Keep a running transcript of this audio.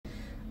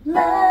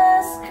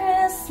Last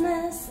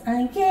Christmas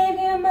I gave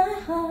you my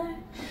heart,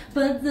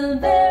 but the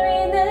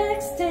very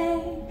next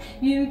day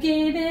you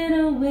gave it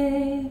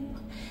away.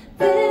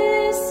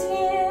 This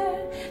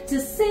year, to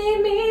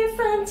save me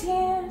from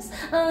tears,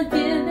 I'll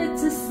give it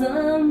to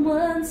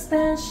someone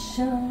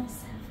special.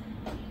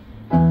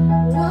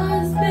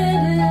 Once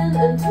bitten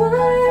and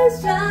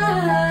twice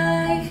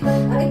shy,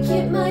 I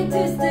keep my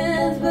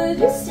distance, but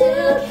you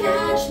still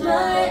catch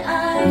my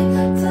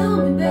eye. Tell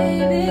me,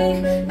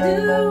 baby, do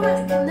you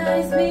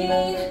recognize me?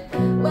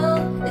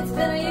 Well, it's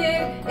been a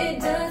year, it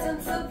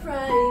doesn't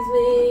surprise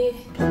me.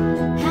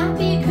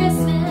 Happy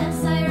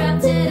Christmas, I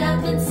wrapped it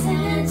up and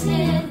sent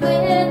it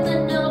with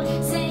a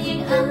note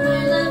saying I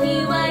love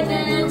you, I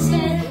meant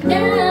it.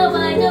 Now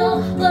I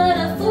know what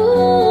a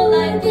fool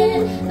I've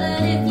been,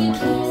 but if you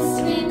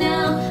kiss me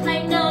now,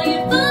 I know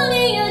you're for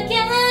me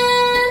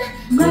again.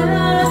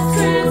 Last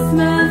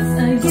Christmas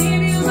I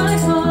gave you my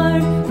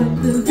heart,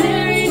 but the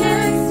very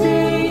next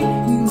day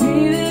you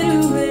gave it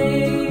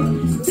away.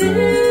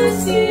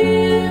 This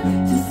year,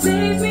 to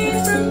save me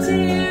from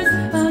tears,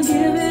 I'll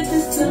give it to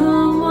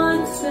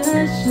someone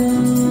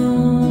special.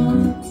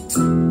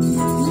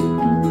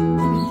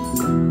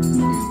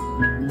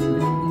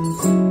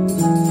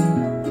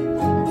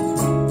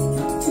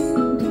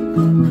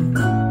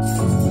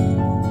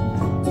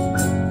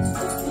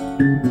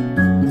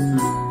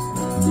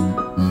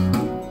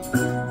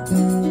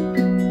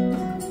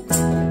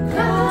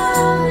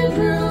 Crowded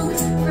room,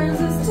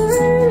 friends is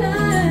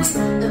tonight.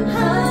 I'm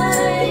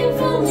hiding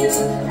from you,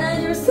 and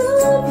you're so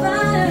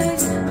fine.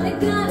 I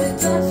gotta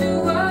thought you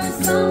were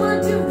someone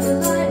to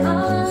rely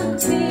on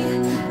me.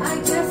 I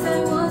guess I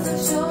was a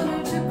shoulder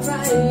to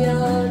cry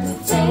on.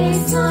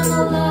 Face on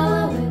the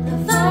love with the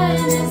fire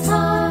in his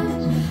heart.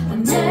 A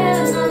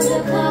man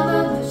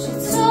undercover, but she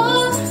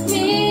tore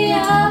me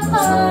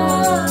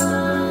apart.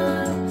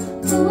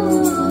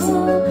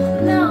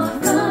 Ooh, now I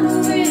found a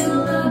real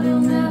love, you'll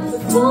never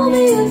Fool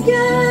me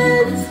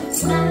again.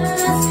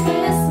 Last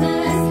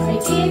Christmas, I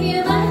gave you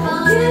my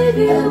heart. Gave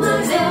you my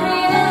Very